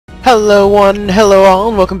Hello all,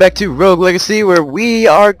 and welcome back to Rogue Legacy, where we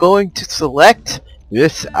are going to select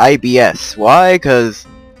this IBS. Why? Because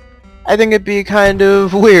I think it'd be kind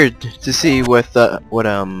of weird to see what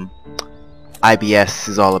IBS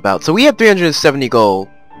is all about. So we have 370 gold.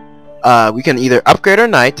 We can either upgrade our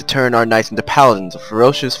knight to turn our knights into paladins, a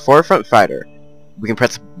ferocious forefront fighter. We can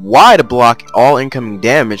press Y to block all incoming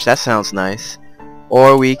damage. That sounds nice.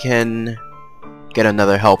 Or we can get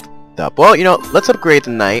another help up. Well, you know, let's upgrade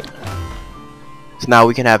the knight. So now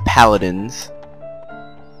we can have paladins.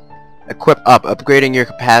 Equip up. Upgrading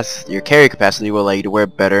your carry capacity will allow you to wear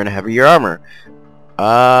better and heavier armor.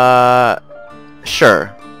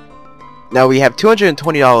 Sure. Now we have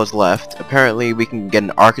 $220 left. Apparently we can get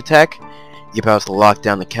an architect. Give us to lock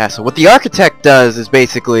down the castle. What the architect does is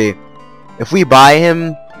basically, if we buy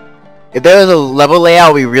him, if there's a level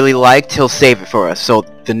layout we really liked, he'll save it for us so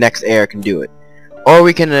the next heir can do it. Or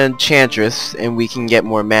we can enchantress and we can get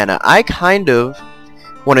more mana. I kind of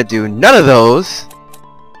want to do none of those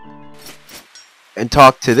and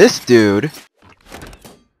talk to this dude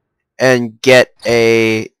and get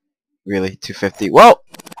a really 250. Well,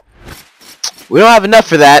 we don't have enough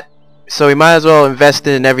for that, so we might as well invest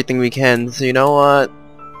in everything we can. So you know what?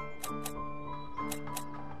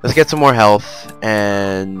 Let's get some more health,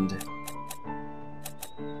 and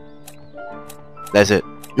that's it.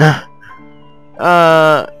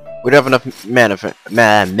 We don't have enough mana for we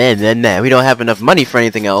don't have enough money for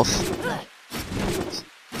anything else.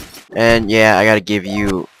 And yeah, I gotta give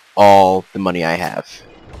you all the money I have.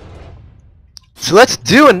 So let's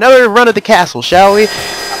do another run at the castle, shall we?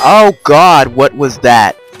 Oh god, what was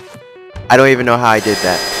that? I don't even know how I did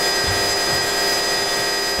that.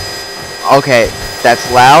 Okay,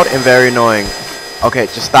 that's loud and very annoying. Okay,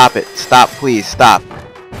 just stop it. Stop, please, stop.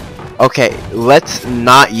 Okay, let's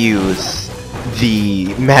not use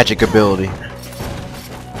the magic ability.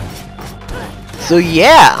 So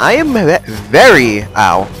yeah, I am very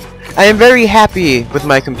very happy with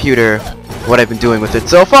my computer, what I've been doing with it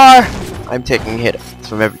so far. I'm taking hits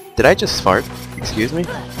from every... Did I just fart? Excuse me?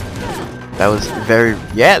 That was very...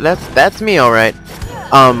 Yeah, that's me, alright.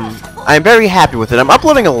 I'm very happy with it. I'm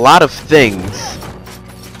uploading a lot of things.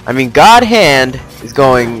 I mean, God Hand is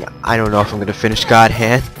going... I don't know if I'm gonna finish God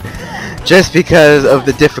Hand. Just because of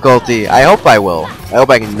the difficulty. I hope I will. I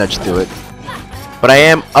hope I can nudge through it. But I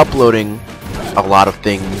am uploading a lot of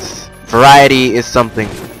things. Variety is something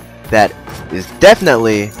that is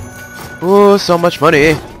definitely... Ooh, so much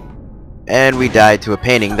money. And we died to a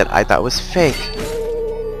painting that I thought was fake.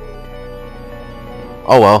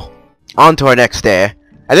 Oh well. On to our next day.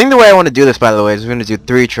 I think the way I want to do this, by the way, is we're going to do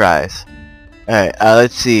 3 tries. Alright,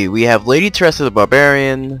 let's see. We have Lady Teresa the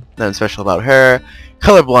Barbarian. Nothing special about her.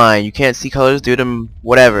 Colorblind. You can't see colors due to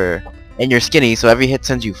whatever. And you're skinny, so every hit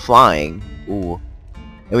sends you flying. Ooh.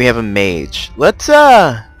 And we have a mage. Let's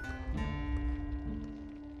try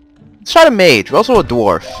the mage. We're also a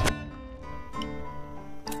dwarf.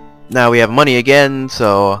 Now we have money again,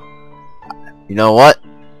 so... You know what?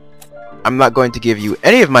 I'm not going to give you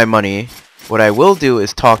any of my money. What I will do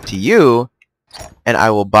is talk to you, and I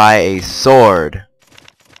will buy a sword.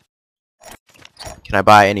 Can I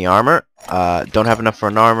buy any armor? Don't have enough for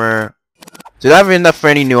an armor. So don't have enough for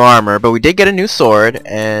any new armor, but we did get a new sword,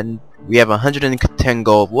 and we have 110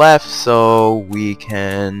 gold left, so we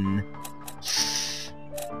can...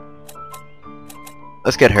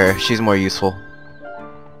 Let's get her. She's more useful.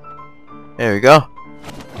 There we go.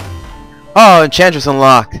 Oh, Enchantress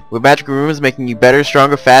unlocked. With magic runes making you better,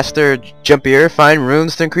 stronger, faster, jumpier, find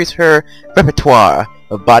runes to increase her repertoire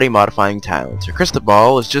of body modifying talents. Her crystal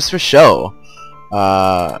ball is just for show.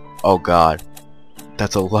 Oh god.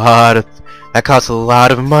 That's a lot of... That costs a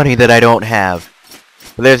lot of money that I don't have.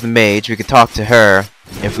 But there's the mage. We could talk to her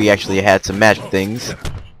if we actually had some magic things.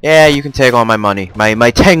 Yeah, you can take all my money.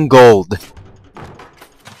 My 10 gold.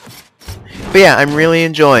 But yeah, I'm really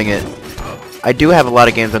enjoying it. I do have a lot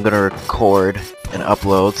of games I'm gonna record and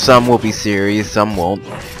upload. Some will be series, some won't.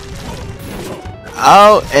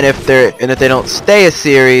 Oh, and if they don't stay a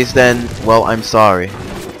series, then well, I'm sorry.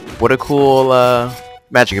 What a cool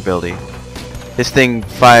magic ability. This thing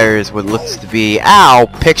fires what looks to be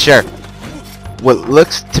picture. What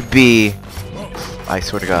looks to be, I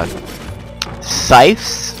swear to God,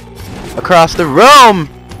 scythes across the room.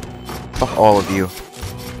 Fuck all of you.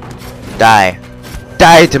 Die.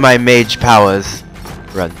 Die to my mage powers.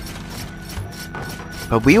 Run.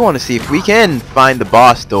 But we want to see if we can find the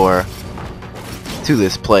boss door to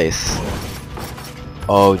this place.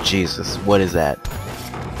 Oh Jesus, what is that?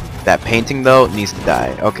 That painting though needs to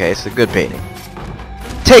die. Okay, it's a good painting.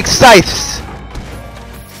 Take scythes!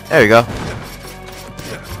 There we go.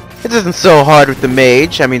 It isn't so hard with the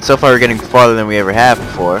mage. I mean, so far we're getting farther than we ever have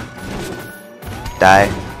before. Die.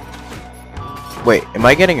 Wait, am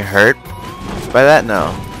I getting hurt by that?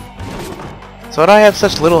 No. So why do I have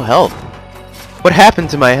such little health? What happened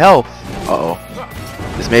to my health? Uh-oh.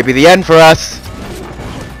 This may be the end for us.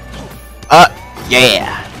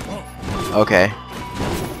 Yeah. Okay.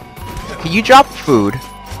 Can you drop food?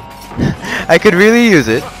 I could really use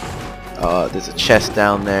it. Oh, there's a chest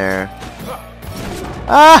down there.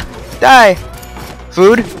 Ah! Die!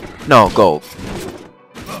 Food? No, gold.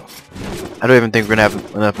 I don't even think we're gonna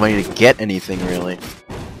have enough money to get anything, really.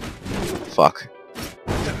 Fuck.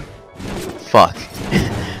 Fuck.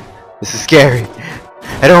 This is scary.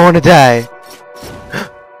 I don't want to die.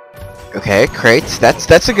 Okay, crates.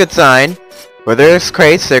 That's a good sign. Where there's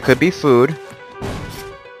crates, there could be food.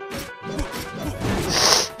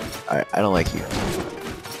 Alright, I don't like you.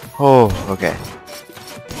 Oh, okay.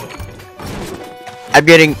 I'm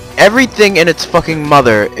getting everything in its fucking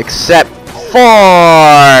mother except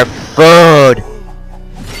for food.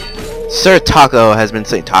 Sir Taco has been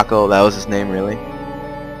saying Taco. That was his name, really.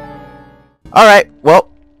 Alright,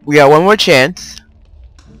 well, we got one more chance.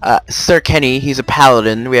 Sir Kenny, he's a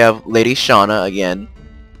paladin. We have Lady Shauna again.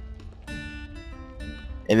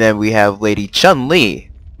 And then we have Lady Chun-Li.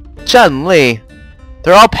 Chun-Li!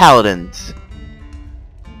 They're all paladins.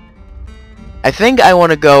 I think I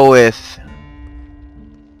want to go with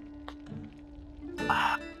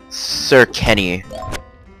Sir Kenny.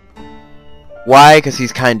 Why? Because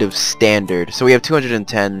he's kind of standard. So we have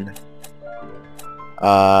 210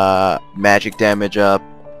 magic damage up.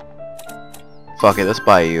 Fuck it, let's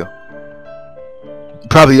buy you.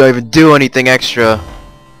 Probably don't even do anything extra.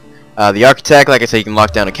 The architect, like I said, you can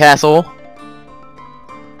lock down a castle.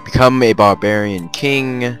 Become a barbarian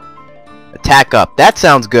king. Attack up. That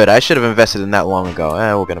sounds good. I should have invested in that long ago.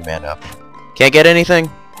 We'll get a man up. Can't get anything?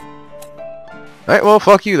 Alright, well,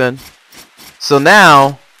 fuck you then. So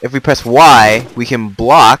now, if we press Y, we can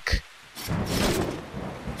block.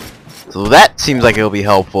 So that seems like it'll be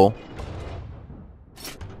helpful.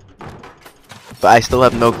 But I still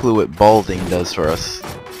have no clue what balding does for us.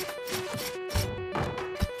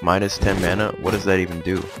 Minus 10 mana? What does that even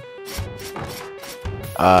do?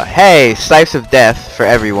 Hey! Scythes of Death for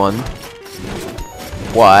everyone.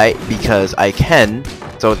 Why? Because I can.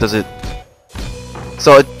 So it does it...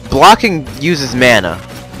 So blocking uses mana.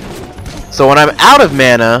 So when I'm out of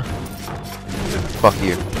mana... Fuck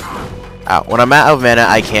you. Ow. When I'm out of mana,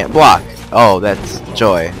 I can't block. Oh, that's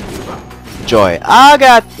joy. Joy. Ah,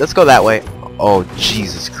 God! Let's go that way. Oh,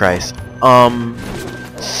 Jesus Christ.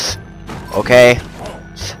 Okay.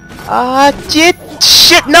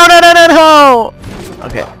 Shit! No!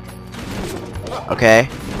 Okay. Okay.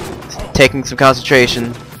 Taking some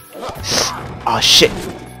concentration. Oh, shit.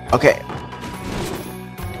 Okay.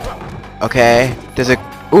 Okay. There's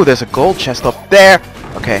a gold chest up there.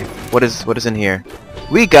 Okay. What is in here?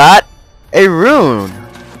 We got a rune.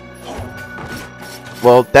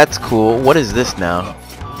 Well, that's cool. What is this now?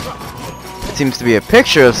 It seems to be a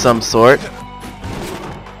picture of some sort.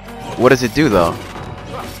 What does it do, though?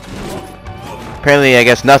 Apparently, I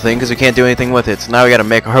guess nothing, because we can't do anything with it. So now we gotta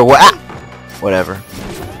make our way. Ah! Whatever.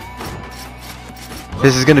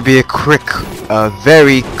 This is gonna be a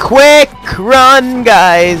very quick run,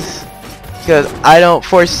 guys. Because I don't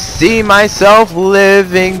foresee myself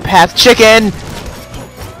living past chicken.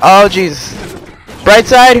 Oh, jeez. Bright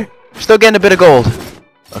side, still getting a bit of gold.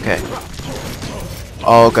 Okay.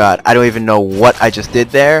 Oh God, I don't even know what I just did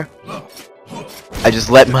there. I just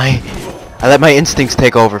let my instincts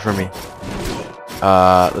take over for me.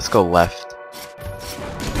 Let's go left.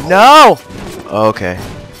 No! Okay.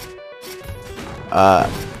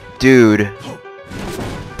 Dude.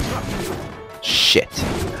 Shit.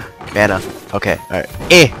 Mana. Okay, alright.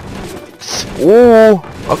 Ooh!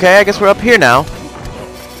 Okay, I guess we're up here now.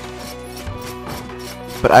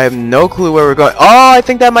 But I have no clue where we're going. Oh, I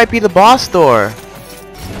think that might be the boss door.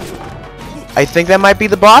 I think that might be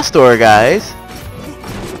the boss door, guys.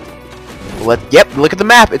 Yep, look at the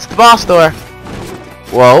map. It's the boss door.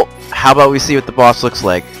 Well, how about we see what the boss looks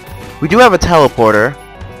like? We do have a teleporter.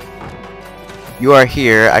 You are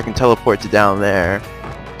here. I can teleport to down there,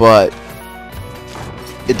 but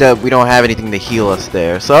we don't have anything to heal us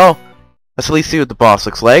there. So let's at least see what the boss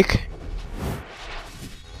looks like.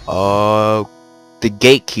 Oh, the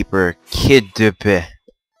gatekeeper, Kiddupe.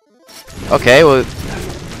 Okay, well,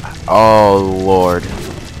 oh Lord,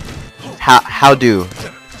 how do?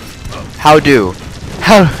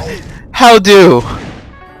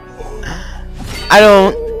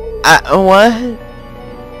 What?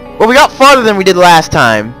 Well, we got farther than we did last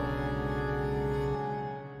time.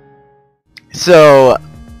 So,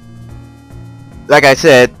 like I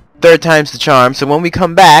said, third time's the charm. So when we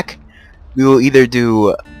come back, we will either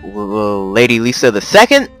do Lady Lisa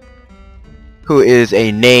II, who is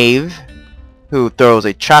a knave, who throws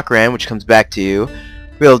a chakram, which comes back to you.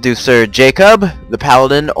 We'll do Sir Jacob, the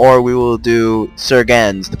paladin, or we will do Sir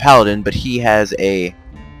Gans, the paladin, but he has a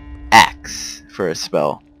axe for a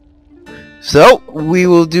spell. So, we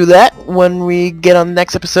will do that when we get on the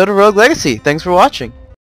next episode of Rogue Legacy. Thanks for watching.